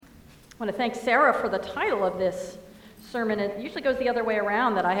want to thank Sarah for the title of this sermon. It usually goes the other way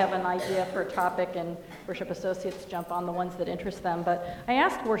around, that I have an idea for a topic and worship associates jump on the ones that interest them. But I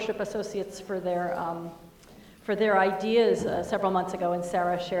asked worship associates for their ideas several months ago, and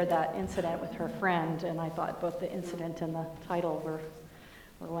Sarah shared that incident with her friend, and I thought both the incident and the title were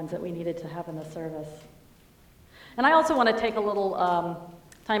ones that we needed to have in the service. And I also want to take a little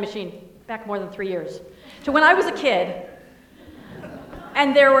time machine back more than 3 years to when I was a kid,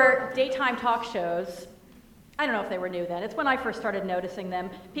 and there were daytime talk shows. I don't know if they were new then. It's when I first started noticing them.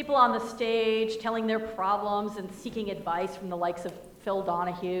 People on the stage telling their problems and seeking advice from the likes of Phil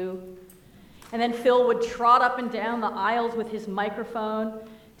Donahue. And then Phil would trot up and down the aisles with his microphone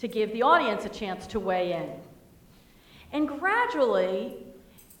to give the audience a chance to weigh in. And gradually,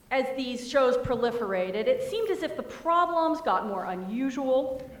 as these shows proliferated, it seemed as if the problems got more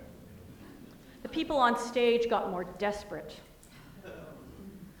unusual. The people on stage got more desperate.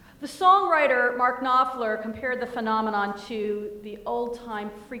 The songwriter Mark Knopfler compared the phenomenon to the old-time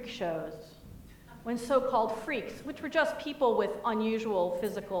freak shows, when so-called freaks, which were just people with unusual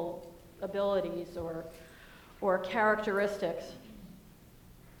physical abilities or characteristics,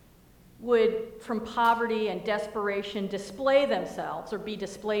 would, from poverty and desperation, display themselves or be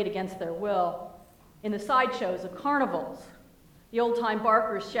displayed against their will in the sideshows of carnivals. The old-time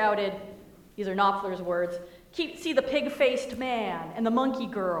barkers shouted, these are Knopfler's words, see the pig-faced man and the monkey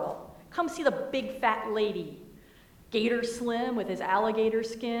girl. Come see the big fat lady. Gator Slim with his alligator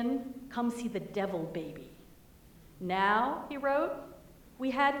skin. Come see the devil baby. Now, he wrote,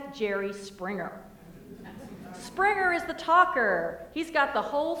 we had Jerry Springer. Springer is the talker. He's got the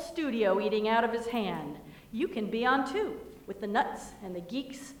whole studio eating out of his hand. You can be on too, with the nuts and the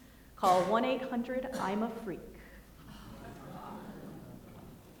geeks. Call 1-800-I'm-a-Freak.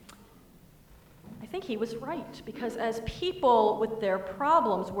 I think he was right, because as people with their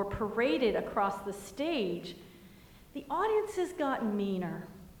problems were paraded across the stage, the audiences got meaner.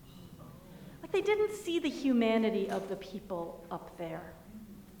 Like they didn't see the humanity of the people up there.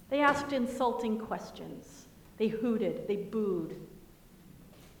 They asked insulting questions. They hooted, they booed.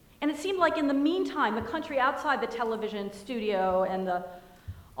 And it seemed like in the meantime, the country outside the television studio and the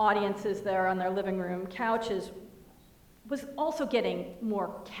audiences there on their living room couches was also getting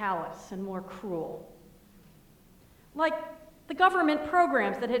more callous and more cruel. Like the government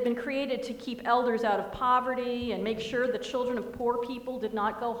programs that had been created to keep elders out of poverty and make sure the children of poor people did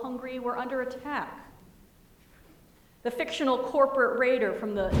not go hungry were under attack. The fictional corporate raider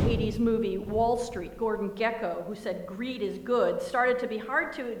from the 80s movie Wall Street, Gordon Gekko, who said greed is good, started to be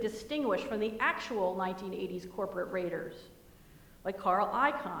hard to distinguish from the actual 1980s corporate raiders, like Carl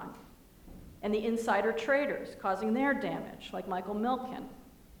Icahn, and the insider traders causing their damage, like Michael Milken.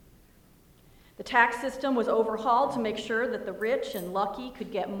 The tax system was overhauled to make sure that the rich and lucky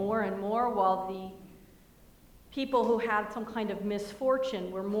could get more and more, while the people who had some kind of misfortune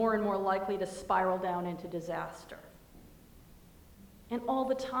were more and more likely to spiral down into disaster. And all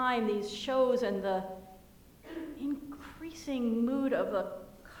the time, these shows and the increasing mood of the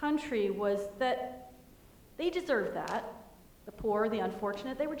country was that they deserved that. The poor, the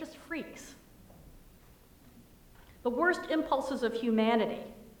unfortunate, they were just freaks. The worst impulses of humanity,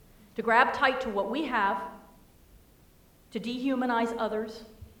 to grab tight to what we have, to dehumanize others,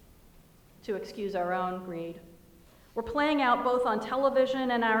 to excuse our own greed, were playing out both on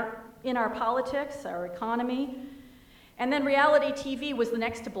television and in our politics, our economy. And then reality TV was the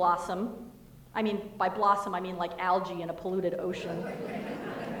next to blossom. I mean, by blossom, I mean like algae in a polluted ocean.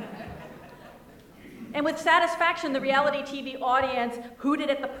 And with satisfaction, the reality TV audience hooted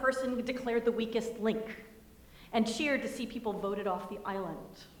at the person who declared the weakest link and cheered to see people voted off the island.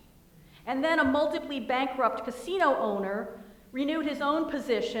 And then a multiply bankrupt casino owner renewed his own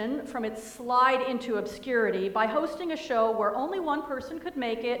position from its slide into obscurity by hosting a show where only one person could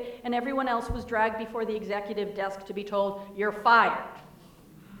make it and everyone else was dragged before the executive desk to be told, you're fired.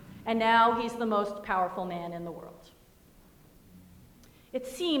 And now he's the most powerful man in the world. It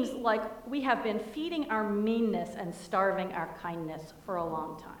seems like we have been feeding our meanness and starving our kindness for a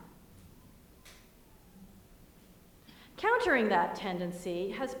long time. Countering that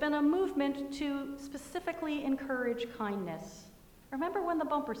tendency has been a movement to specifically encourage kindness. Remember when the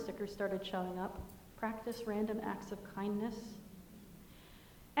bumper stickers started showing up? Practice random acts of kindness.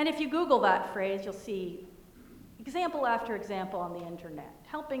 And if you Google that phrase, you'll see example after example on the internet,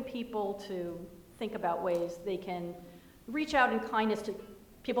 helping people to think about ways they can reach out in kindness to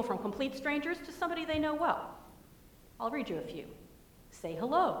people from complete strangers to somebody they know well. I'll read you a few. Say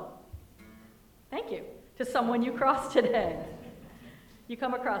hello. Thank you. To someone you cross today. You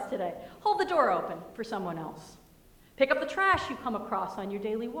come across today. Hold the door open for someone else. Pick up the trash you come across on your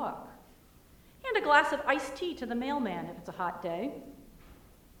daily walk. Hand a glass of iced tea to the mailman if it's a hot day.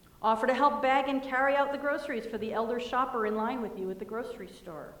 Offer to help bag and carry out the groceries for the elder shopper in line with you at the grocery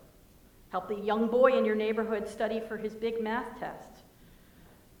store. Help the young boy in your neighborhood study for his big math test.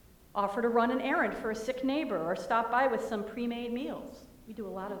 Offer to run an errand for a sick neighbor or stop by with some pre-made meals. We do a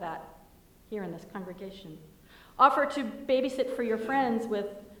lot of that here in this congregation. Offer to babysit for your friends with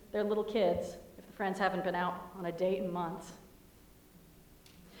their little kids if the friends haven't been out on a date in months.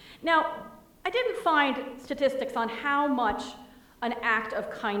 Now, I didn't find statistics on how much an act of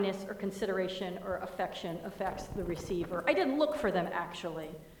kindness or consideration or affection affects the receiver. I didn't look for them, actually,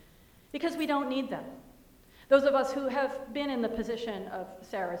 because we don't need them. Those of us who have been in the position of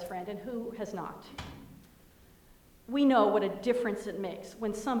Sarah's friend and who has not, we know what a difference it makes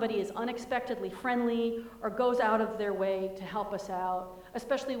when somebody is unexpectedly friendly or goes out of their way to help us out,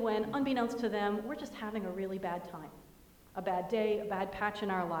 especially when, unbeknownst to them, we're just having a really bad time, a bad day, a bad patch in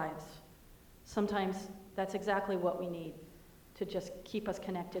our lives. Sometimes that's exactly what we need to just keep us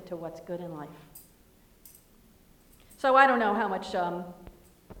connected to what's good in life. So I don't know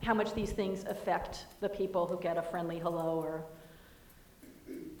how much these things affect the people who get a friendly hello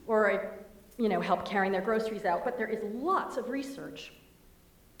or help carrying their groceries out, but there is lots of research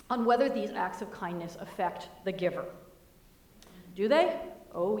on whether these acts of kindness affect the giver. Do they?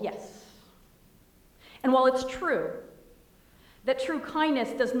 Oh, yes. And while it's true that true kindness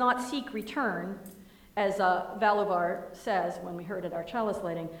does not seek return, as Valovar says when we heard at our chalice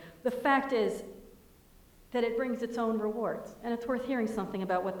lighting, the fact is that it brings its own rewards, and it's worth hearing something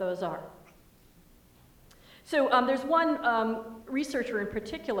about what those are. So there's one researcher in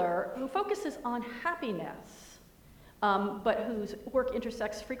particular who focuses on happiness, but whose work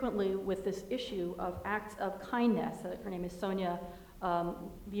intersects frequently with this issue of acts of kindness. Her name is Sonia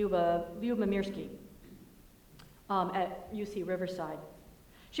Lyubomirsky at UC Riverside.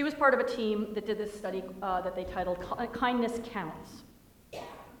 She was part of a team that did this study that they titled Kindness Counts.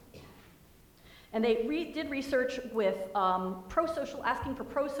 And they did research with asking for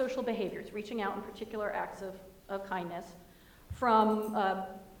pro-social behaviors, reaching out in particular acts of kindness from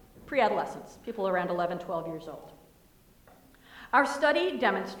pre-adolescents, people around 11, 12 years old. Our study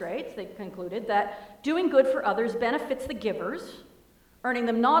demonstrates, they concluded, that doing good for others benefits the givers, earning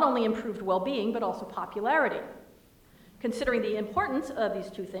them not only improved well-being, but also popularity. Considering the importance of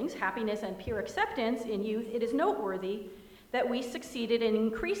these two things, happiness and peer acceptance in youth, it is noteworthy that we succeeded in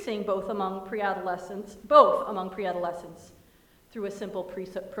increasing both among pre-adolescents through a simple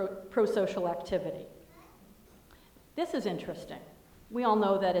pro-social activity. This is interesting. We all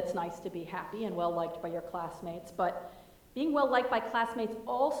know that it's nice to be happy and well-liked by your classmates, but being well-liked by classmates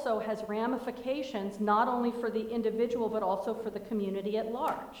also has ramifications not only for the individual, but also for the community at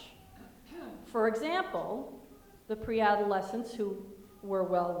large. For example, the pre-adolescents who were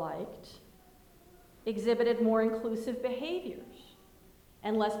well-liked exhibited more inclusive behaviors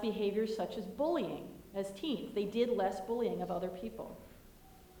and less behaviors such as bullying as teens. They did less bullying of other people.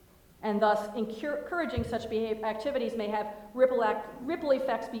 And thus, encouraging such activities may have ripple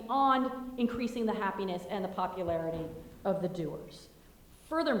effects beyond increasing the happiness and the popularity of the doers.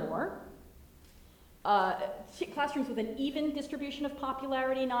 Furthermore, classrooms with an even distribution of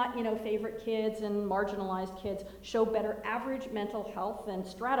popularity, not favorite kids and marginalized kids, show better average mental health than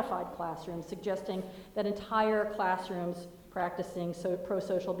stratified classrooms, suggesting that entire classrooms practicing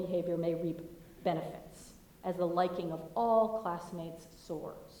pro-social behavior may reap benefits as the liking of all classmates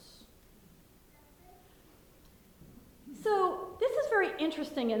soars. So this is very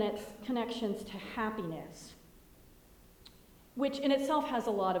interesting in its connections to happiness, which in itself has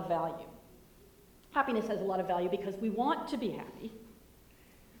a lot of value. Happiness has a lot of value because we want to be happy.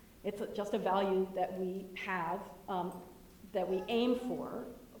 It's just a value that we have, that we aim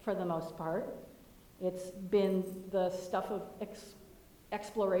for the most part. It's been the stuff of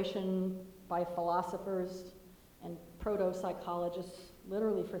exploration by philosophers and proto-psychologists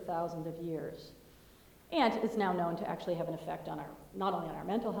literally for thousands of years. And it's now known to actually have an effect on not only on our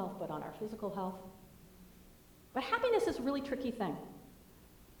mental health, but on our physical health. But happiness is a really tricky thing,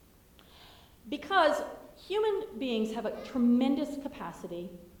 because human beings have a tremendous capacity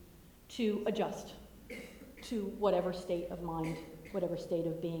to adjust to whatever state of mind, whatever state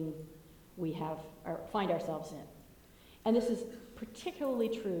of being we have or find ourselves in. And this is particularly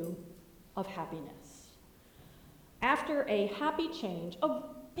true of happiness. After a happy change, a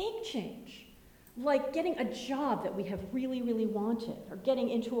big change, like getting a job that we have really, really wanted, or getting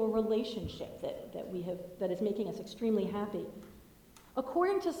into a relationship that is making us extremely happy,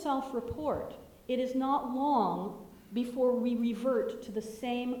 according to self-report, it is not long before we revert to the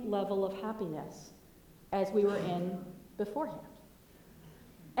same level of happiness as we were in beforehand.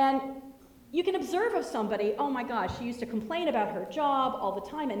 And you can observe of somebody, oh my gosh, she used to complain about her job all the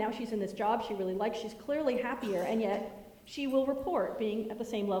time, and now she's in this job she really likes, she's clearly happier, and yet she will report being at the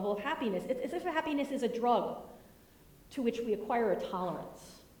same level of happiness. It's as if happiness is a drug to which we acquire a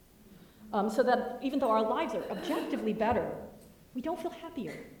tolerance. So that even though our lives are objectively better, we don't feel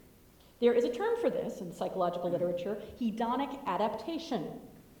happier. There is a term for this in psychological literature, hedonic adaptation.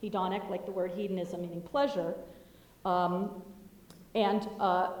 Hedonic, like the word hedonism, meaning pleasure.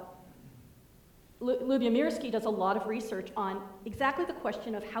 Lubomirsky does a lot of research on exactly the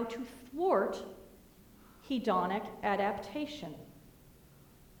question of how to thwart hedonic adaptation.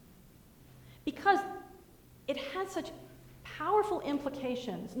 Because it has such powerful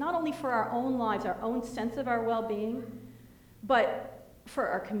implications, not only for our own lives, our own sense of our well-being, but for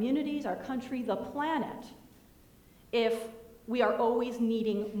our communities, our country, the planet, if we are always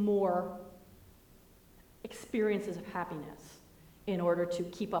needing more experiences of happiness in order to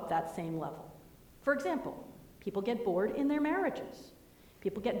keep up that same level. For example, people get bored in their marriages.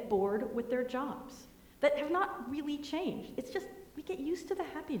 People get bored with their jobs that have not really changed. It's just we get used to the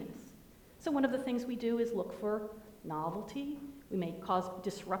happiness. So one of the things we do is look for novelty. We may cause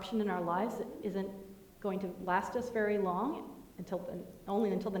disruption in our lives that isn't going to last us very long,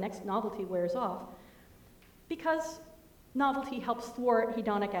 only until the next novelty wears off, because novelty helps thwart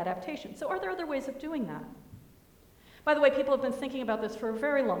hedonic adaptation. So are there other ways of doing that? By the way, people have been thinking about this for a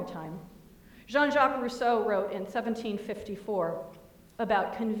very long time. Jean-Jacques Rousseau wrote in 1754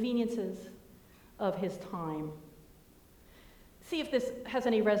 about conveniences of his time. See if this has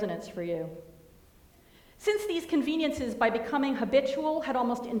any resonance for you. Since these conveniences, by becoming habitual, had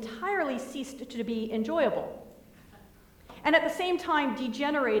almost entirely ceased to be enjoyable, and at the same time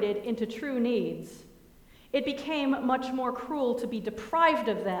degenerated into true needs, it became much more cruel to be deprived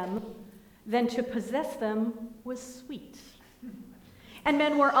of them than to possess them was sweet. And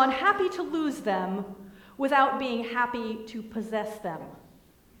men were unhappy to lose them without being happy to possess them.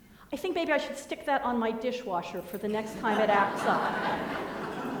 I think maybe I should stick that on my dishwasher for the next time it acts up.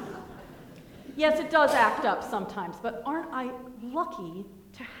 Yes, it does act up sometimes, but aren't I lucky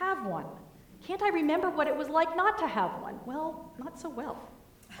to have one? Can't I remember what it was like not to have one? Well, not so well.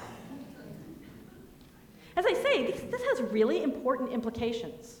 As I say, this has really important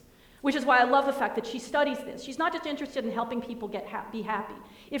implications, which is why I love the fact that she studies this. She's not just interested in helping people be happy.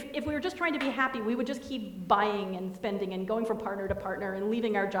 If we were just trying to be happy, we would just keep buying and spending and going from partner to partner and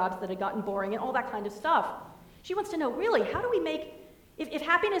leaving our jobs that had gotten boring and all that kind of stuff. She wants to know, really, how do we make, if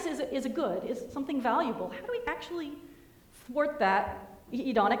happiness is a good, is something valuable, how do we actually thwart that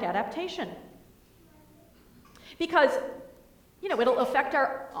hedonic adaptation? Because, it'll affect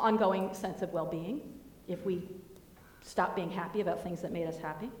our ongoing sense of well-being if we stop being happy about things that made us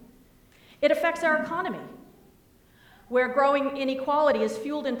happy. It affects our economy, where growing inequality is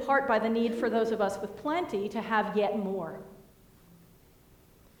fueled in part by the need for those of us with plenty to have yet more.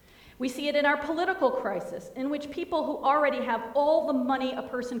 We see it in our political crisis, in which people who already have all the money a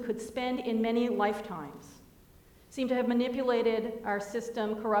person could spend in many lifetimes seem to have manipulated our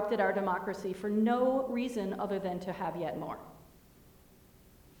system, corrupted our democracy for no reason other than to have yet more.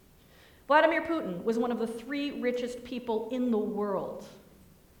 Vladimir Putin was one of the 3 richest people in the world.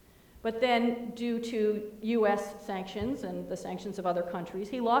 But then, due to US sanctions and the sanctions of other countries,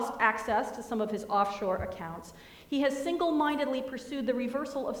 he lost access to some of his offshore accounts. He has single-mindedly pursued the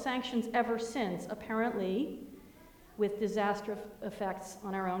reversal of sanctions ever since, apparently with disastrous effects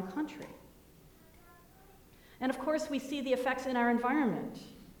on our own country. And of course, we see the effects in our environment,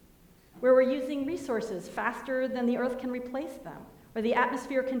 where we're using resources faster than the earth can replace them, where the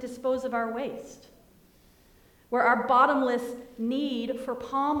atmosphere can dispose of our waste, where our bottomless need for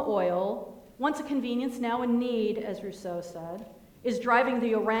palm oil, once a convenience, now a need, as Rousseau said, is driving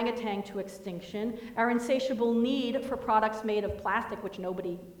the orangutan to extinction. Our insatiable need for products made of plastic, which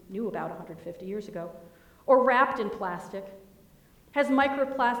nobody knew about 150 years ago, or wrapped in plastic, has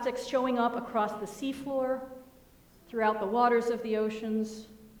microplastics showing up across the seafloor, throughout the waters of the oceans,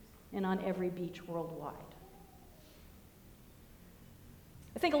 and on every beach worldwide.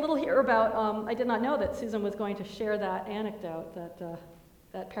 I think a little here about, I did not know that Susan was going to share that anecdote,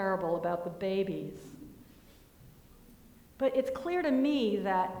 that parable about the babies. But it's clear to me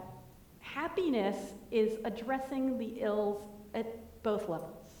that happiness is addressing the ills at both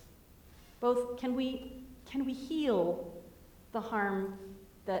levels. Both, can we heal the harm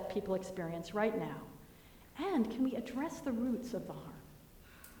that people experience right now? And can we address the roots of the harm?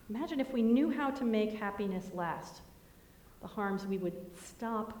 Imagine if we knew how to make happiness last, the harms we would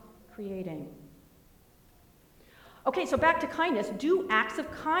stop creating. Okay, so back to kindness. Do acts of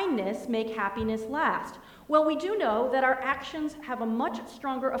kindness make happiness last? Well, we do know that our actions have a much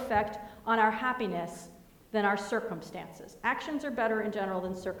stronger effect on our happiness than our circumstances. Actions are better in general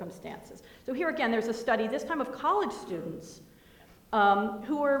than circumstances. So here again, there's a study, this time of college students,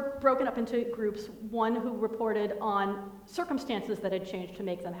 who were broken up into groups, one who reported on circumstances that had changed to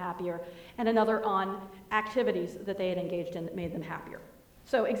make them happier, and another on activities that they had engaged in that made them happier.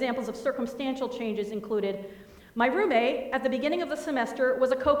 So examples of circumstantial changes included, my roommate at the beginning of the semester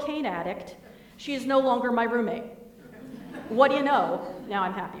was a cocaine addict. She is no longer my roommate. What do you know? Now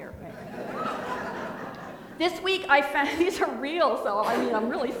I'm happier. Right? This week I found, these are real, so I'm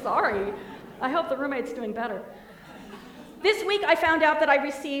really sorry. I hope the roommate's doing better. This week I found out that I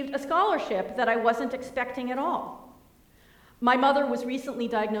received a scholarship that I wasn't expecting at all. My mother was recently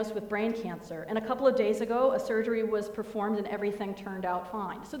diagnosed with brain cancer, and a couple of days ago a surgery was performed and everything turned out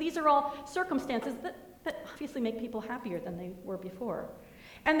fine. So these are all circumstances that obviously make people happier than they were before.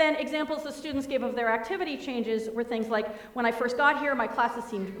 And then examples the students gave of their activity changes were things like, when I first got here, my classes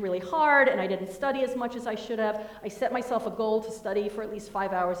seemed really hard and I didn't study as much as I should have. I set myself a goal to study for at least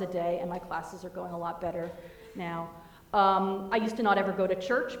 5 hours a day, and my classes are going a lot better now. I used to not ever go to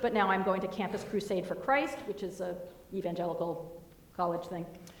church, but now I'm going to Campus Crusade for Christ, which is an evangelical college thing.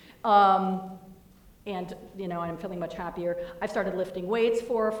 And, I'm feeling much happier. I've started lifting weights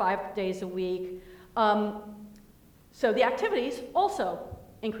 4 or 5 days a week. So the activities also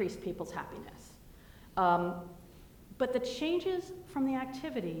increase people's happiness. But the changes from the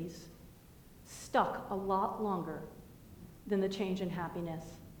activities stuck a lot longer than the change in happiness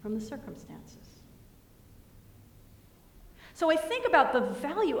from the circumstances. So I think about the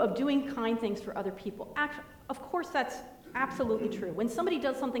value of doing kind things for other people. Of course, that's absolutely true. When somebody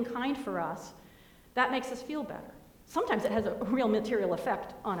does something kind for us, that makes us feel better. Sometimes it has a real material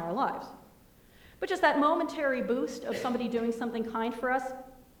effect on our lives. But just that momentary boost of somebody doing something kind for us,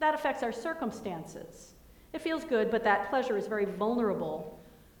 that affects our circumstances. It feels good, but that pleasure is very vulnerable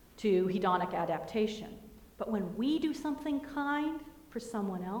to hedonic adaptation. But when we do something kind for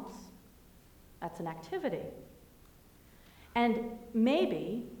someone else, that's an activity. And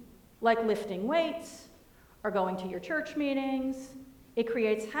maybe, like lifting weights or going to your church meetings, it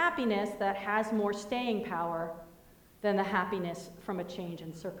creates happiness that has more staying power than the happiness from a change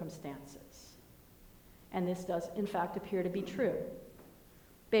in circumstances. And this does, in fact, appear to be true,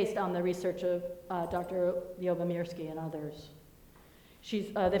 based on the research of Dr. Lyubomirsky and others.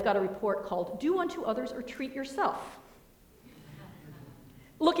 They've got a report called Do Unto Others or Treat Yourself,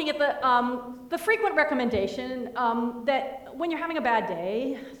 looking at the frequent recommendation that when you're having a bad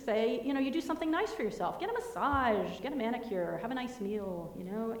day, say, you do something nice for yourself. Get a massage, get a manicure, have a nice meal,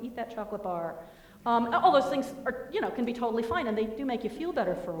 eat that chocolate bar. All those things are, can be totally fine, and they do make you feel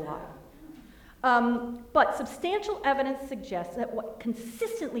better for a while. But substantial evidence suggests that what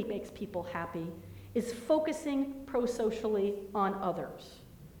consistently makes people happy is focusing pro-socially on others.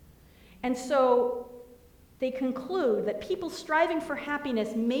 And so they conclude that people striving for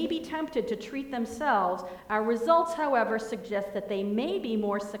happiness may be tempted to treat themselves. Our results, however, suggest that they may be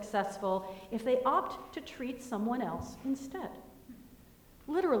more successful if they opt to treat someone else instead.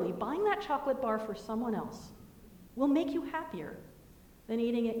 Literally, buying that chocolate bar for someone else will make you happier than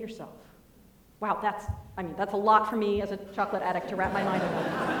eating it yourself. Wow, that's a lot for me as a chocolate addict to wrap my mind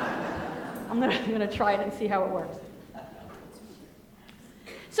around. I'm gonna try it and see how it works.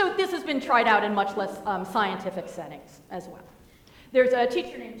 So this has been tried out in much less scientific settings as well. There's a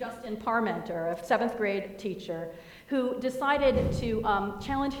teacher named Justin Parmenter, a 7th grade teacher, who decided to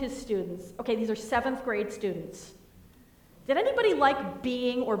challenge his students. Okay, these are 7th grade students. Did anybody like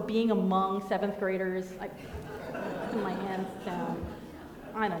being among 7th graders? I put my hands down.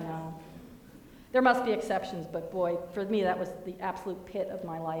 I don't know. There must be exceptions, but boy, for me that was the absolute pit of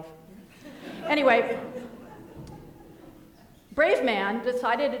my life. Anyway, brave man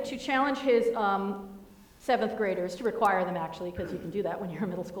decided to challenge his 7th graders, to require them actually, because you can do that when you're a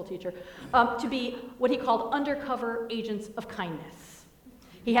middle school teacher, to be what he called undercover agents of kindness.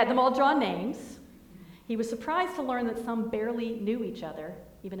 He had them all draw names. He was surprised to learn that some barely knew each other,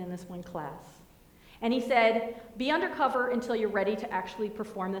 even in this one class. And he said, be undercover until you're ready to actually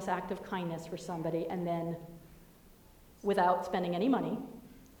perform this act of kindness for somebody, and then, without spending any money,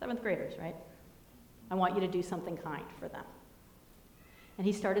 7th graders, right? I want you to do something kind for them. And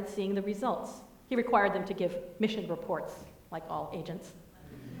he started seeing the results. He required them to give mission reports, like all agents.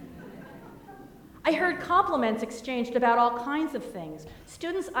 I heard compliments exchanged about all kinds of things.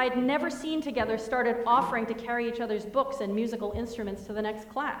 Students I'd never seen together started offering to carry each other's books and musical instruments to the next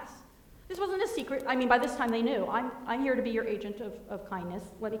class. This wasn't a secret. By this time they knew. I'm here to be your agent of kindness.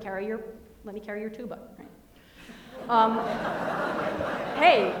 Let me carry your tuba. Right?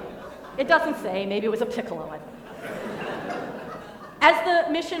 Hey, It doesn't say, maybe it was a piccolo. As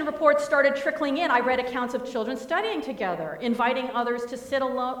the mission reports started trickling in, I read accounts of children studying together, inviting others to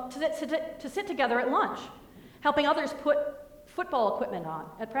sit together at lunch, helping others put football equipment on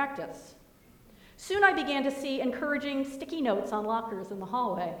at practice. Soon I began to see encouraging sticky notes on lockers in the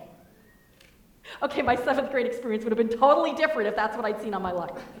hallway. Okay, my 7th grade experience would have been totally different if that's what I'd seen on my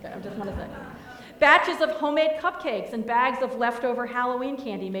locker. Okay, I just want to say. Batches of homemade cupcakes and bags of leftover Halloween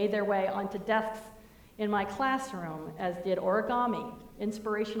candy made their way onto desks in my classroom, as did origami,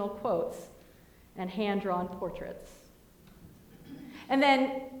 inspirational quotes, and hand-drawn portraits. And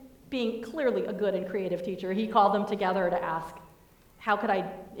then, being clearly a good and creative teacher, he called them together to ask, how could I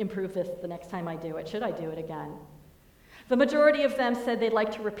improve this the next time I do it? Should I do it again? The majority of them said they'd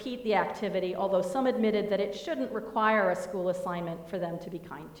like to repeat the activity, although some admitted that it shouldn't require a school assignment for them to be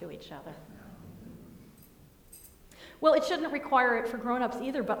kind to each other. Well, it shouldn't require it for grown-ups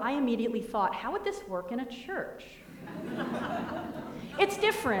either, but I immediately thought, how would this work in a church? It's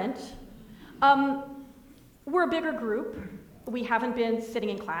different. We're a bigger group. We haven't been sitting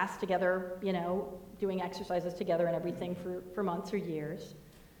in class together, doing exercises together and everything for months or years.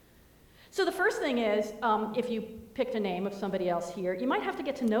 So the first thing is, if you picked a name of somebody else here, you might have to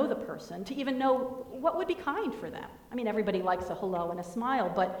get to know the person to even know what would be kind for them. I mean, everybody likes a hello and a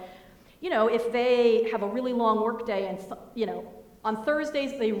smile, but if they have a really long work day and, on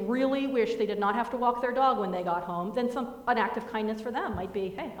Thursdays they really wish they did not have to walk their dog when they got home, then an act of kindness for them might be,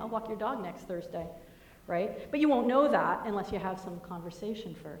 hey, I'll walk your dog next Thursday, right? But you won't know that unless you have some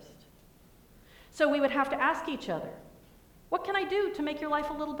conversation first. So we would have to ask each other, what can I do to make your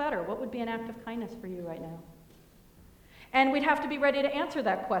life a little better? What would be an act of kindness for you right now? And we'd have to be ready to answer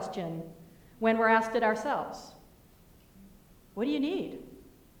that question when we're asked it ourselves. What do you need?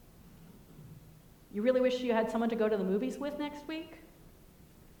 You really wish you had someone to go to the movies with next week?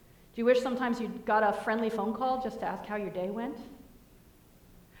 Do you wish sometimes you got a friendly phone call just to ask how your day went?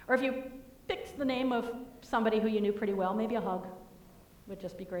 Or if you picked the name of somebody who you knew pretty well, maybe a hug would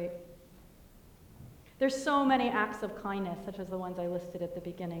just be great. There's so many acts of kindness, such as the ones I listed at the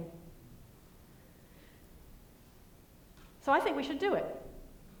beginning. So I think we should do it.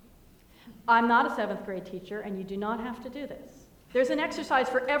 I'm not a 7th grade teacher, and you do not have to do this. There's an exercise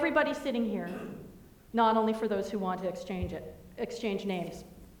for everybody sitting here, not only for those who want to exchange names.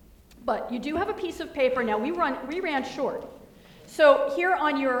 But you do have a piece of paper. Now, we ran short. So here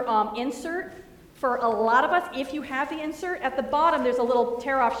on your insert, for a lot of us, if you have the insert, at the bottom there's a little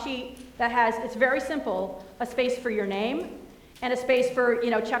tear-off sheet that has, it's very simple, a space for your name and a space for,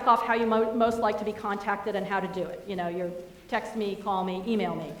 check off how you most like to be contacted and how to do it. You text me, call me,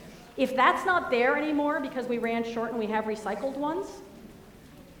 email me. If that's not there anymore because we ran short and we have recycled ones,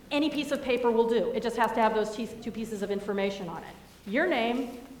 any piece of paper will do. It just has to have those 2 pieces of information on it. Your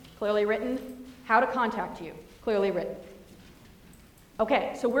name, clearly written. How to contact you, clearly written.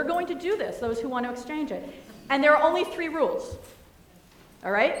 Okay, so we're going to do this, those who want to exchange it. And there are only 3 rules.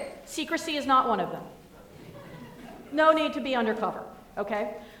 All right? Secrecy is not one of them. No need to be undercover,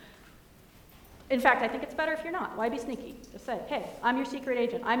 okay? In fact, I think it's better if you're not. Why be sneaky? Just say, hey, I'm your secret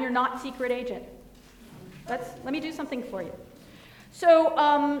agent. I'm your not secret agent. Let me do something for you.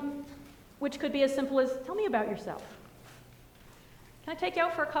 So, which could be as simple as, tell me about yourself. Can I take you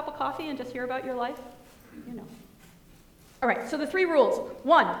out for a cup of coffee and just hear about your life? All right, so the 3 rules.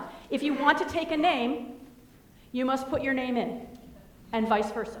 1, if you want to take a name, you must put your name in, and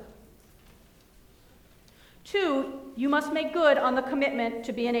vice versa. 2, you must make good on the commitment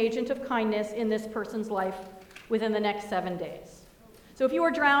to be an agent of kindness in this person's life within the next 7 days. So if you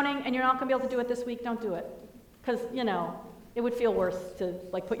are drowning and you're not going to be able to do it this week, don't do it. Because, it would feel worse to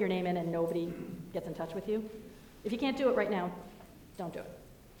put your name in and nobody gets in touch with you. If you can't do it right now, don't do it.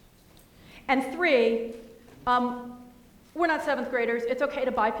 And 3, we're not 7th graders. It's okay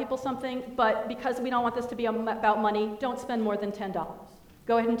to buy people something, but because we don't want this to be about money, don't spend more than $10.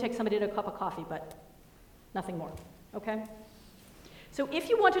 Go ahead and take somebody to a cup of coffee, but nothing more, okay? So if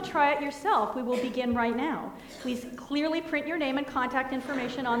you want to try it yourself, we will begin right now. Please clearly print your name and contact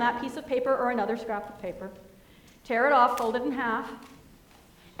information on that piece of paper or another scrap of paper. Tear it off, fold it in half,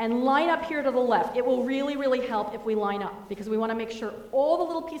 and line up here to the left. It will really, really help if we line up, because we want to make sure all the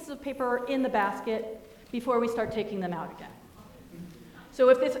little pieces of paper are in the basket before we start taking them out again. So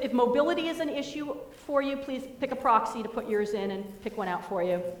if mobility is an issue for you, please pick a proxy to put yours in and pick one out for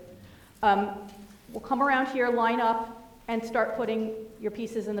you. We'll come around here, line up, and start putting your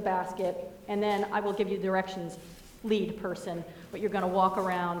pieces in the basket, and then I will give you directions, lead person, but you're going to walk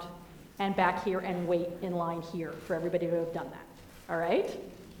around and back here and wait in line here for everybody to have done that. All right?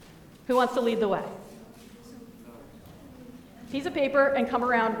 Who wants to lead the way? piece of paper and come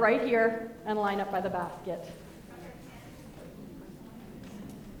around right here and line up by the basket.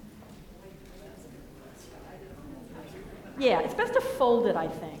 Yeah, it's best to fold it, I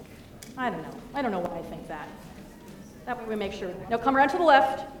think. I don't know. I don't know why I think that. That way we make sure. Now come around to the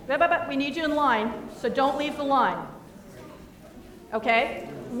left. We need you in line, so don't leave the line. Okay?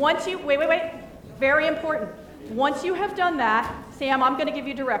 Once you, wait. Very important. Once you have done that, Sam, I'm going to give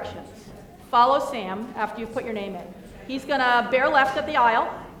you directions. Follow Sam after you've put your name in. He's going to bear left at the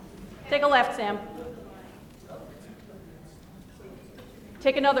aisle. Take a left, Sam.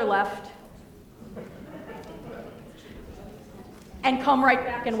 Take another left. And come right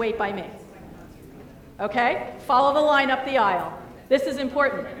back and wait by me. Okay? Follow the line up the aisle. This is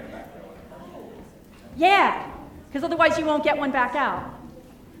important. Yeah, because otherwise you won't get one back out.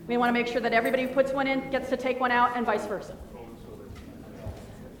 We want to make sure that everybody who puts one in gets to take one out and vice versa.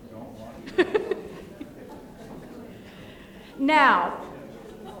 Now,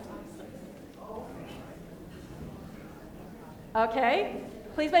 okay,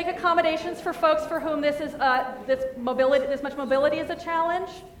 please make accommodations for folks for whom this much mobility is a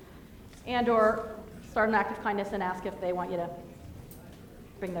challenge, and or start an act of kindness and ask if they want you to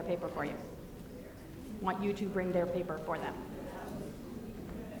bring their paper for you. Want you to bring their paper for them.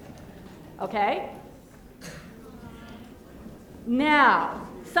 Okay? Now,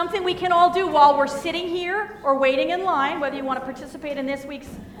 something we can all do while we're sitting here or waiting in line, whether you want to participate in this week's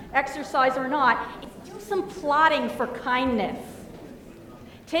exercise or not, is do some plotting for kindness.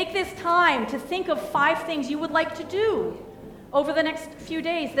 Take this time to think of 5 things you would like to do over the next few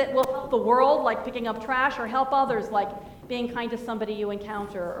days that will help the world, like picking up trash, or help others, like being kind to somebody you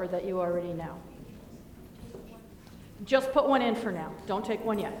encounter or that you already know. Just put one in for now. Don't take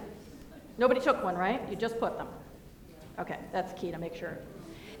one yet. Nobody took one, right? You just put them. Okay, that's key to make sure.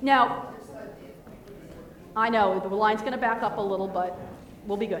 Now, I know the line's going to back up a little, but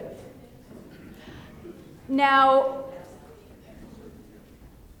we'll be good. Now,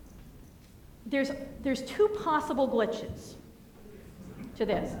 there's 2 possible glitches to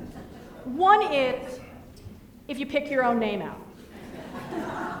this. One is if you pick your own name out.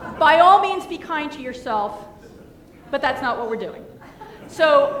 By all means, be kind to yourself, but that's not what we're doing.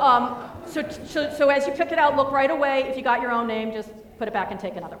 So as you pick it out, look right away. If you got your own name, just put it back and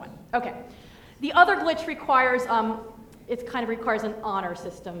take another one. Okay. The other glitch requires, requires an honor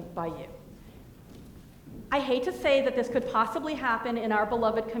system by you. I hate to say that this could possibly happen in our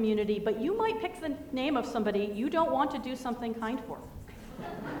beloved community, but you might pick the name of somebody you don't want to do something kind for.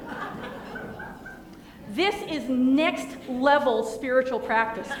 This is next level spiritual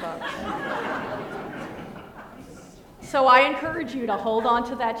practice, folks. So I encourage you to hold on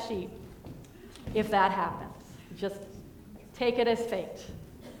to that sheet if that happens. Just take it as fate.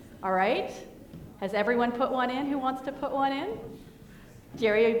 All right? Has everyone put one in who wants to put one in?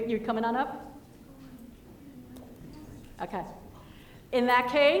 Jerry, you coming on up? Okay. In that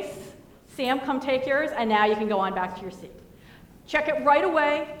case, Sam, come take yours, and now you can go on back to your seat. Check it right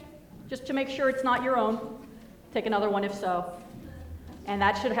away, just to make sure it's not your own. Take another one if so. And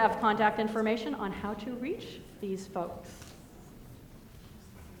that should have contact information on how to reach these folks.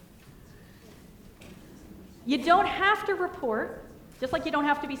 You don't have to report, just like you don't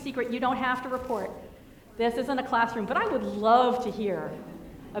have to be secret, you don't have to report. This isn't a classroom, but I would love to hear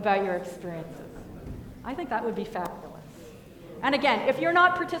about your experiences. I think that would be fabulous. And again, if you're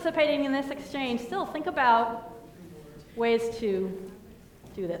not participating in this exchange, still think about ways to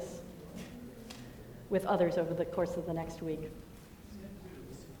do this with others over the course of the next week.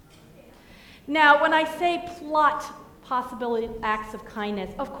 Now, when I say plot possible acts of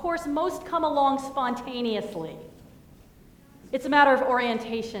kindness, of course, most come along spontaneously. It's a matter of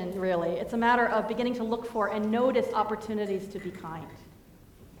orientation, really. It's a matter of beginning to look for and notice opportunities to be kind.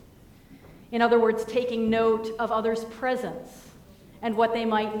 In other words, taking note of others' presence and what they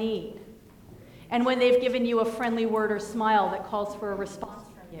might need. And when they've given you a friendly word or smile that calls for a response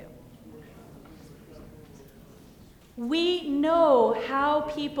from you. We know how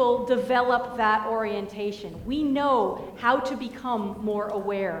people develop that orientation. We know how to become more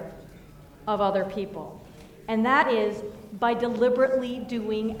aware of other people. And that is by deliberately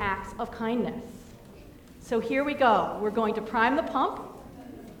doing acts of kindness. So here we go. We're going to prime the pump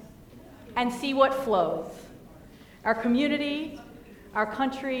and see what flows. Our community, our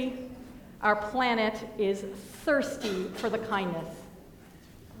country, our planet is thirsty for the kindness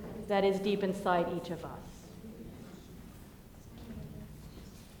that is deep inside each of us.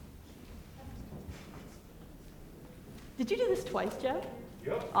 Did you do this twice, Jeff?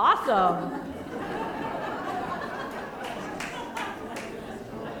 Yep. Awesome.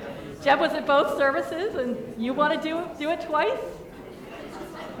 Jeb was at both services, and you want to do it twice?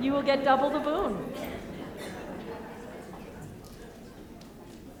 You will get double the boon.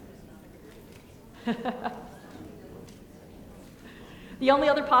 The only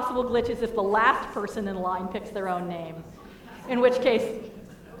other possible glitch is if the last person in line picks their own name, in which case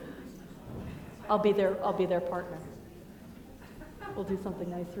I'll be their partner. We'll do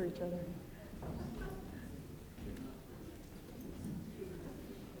something nice for each other.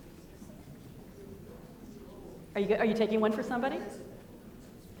 Are you taking one for somebody?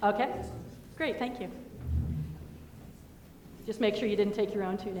 Okay, great, thank you. Just make sure you didn't take your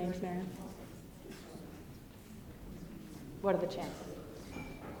own two names, Marion. What are the chances?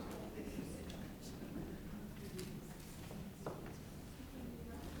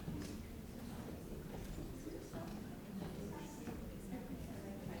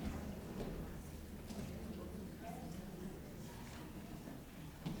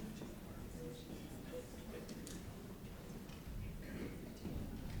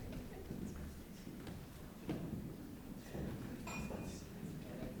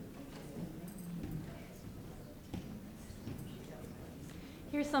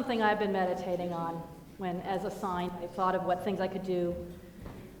 Here's something I've been meditating on when, as a sign, I thought of what things I could do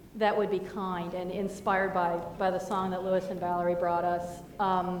that would be kind, and inspired by the song that Louis and Valerie brought us.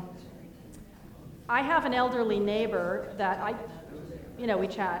 I have an elderly neighbor that we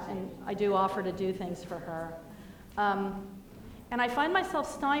chat, and I do offer to do things for her. And I find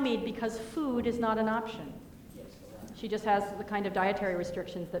myself stymied because food is not an option. She just has the kind of dietary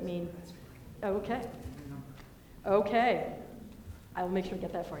restrictions that mean, okay. I will make sure to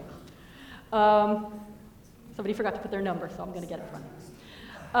get that for you. Somebody forgot to put their number, so I'm going to get it from you.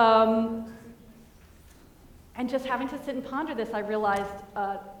 And just having to sit and ponder this, I realized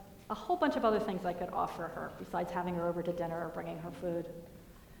a whole bunch of other things I could offer her, besides having her over to dinner or bringing her food.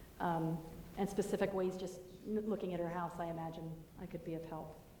 And specific ways, just looking at her house, I imagine I could be of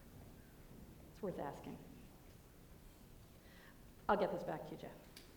help. It's worth asking. I'll get this back to you, Jeff.